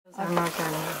I'm not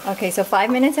done yet. Okay, so 5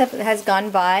 minutes has gone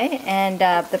by, and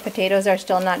the potatoes are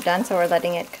still not done, so we're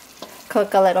letting it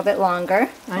cook a little bit longer.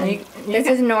 And this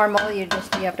is normal. You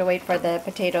have to wait for the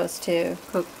potatoes to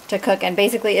cook, and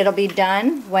basically it'll be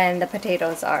done when the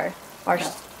potatoes are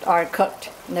cooked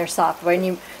and they're soft. When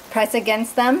you press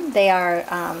against them, they're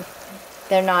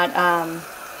not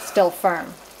still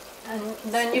firm. And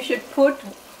then you should put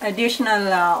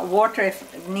additional water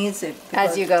if it needs it.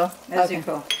 As you go. As you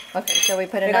go. Okay, so we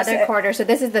put another quarter. So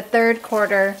this is the third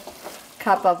quarter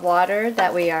cup of water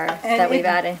that we've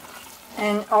added.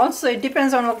 And also it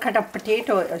depends on what kind of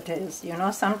potato it is. You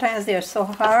know, sometimes they're so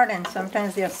hard and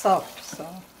sometimes they're soft. So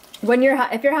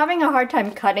if you're having a hard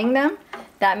time cutting them,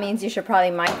 that means you should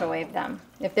probably microwave them.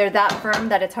 If they're that firm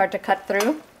that it's hard to cut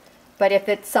through, but if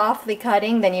it's softly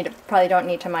cutting, then you probably don't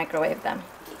need to microwave them.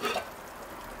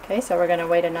 Okay, so we're going to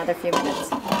wait another few minutes.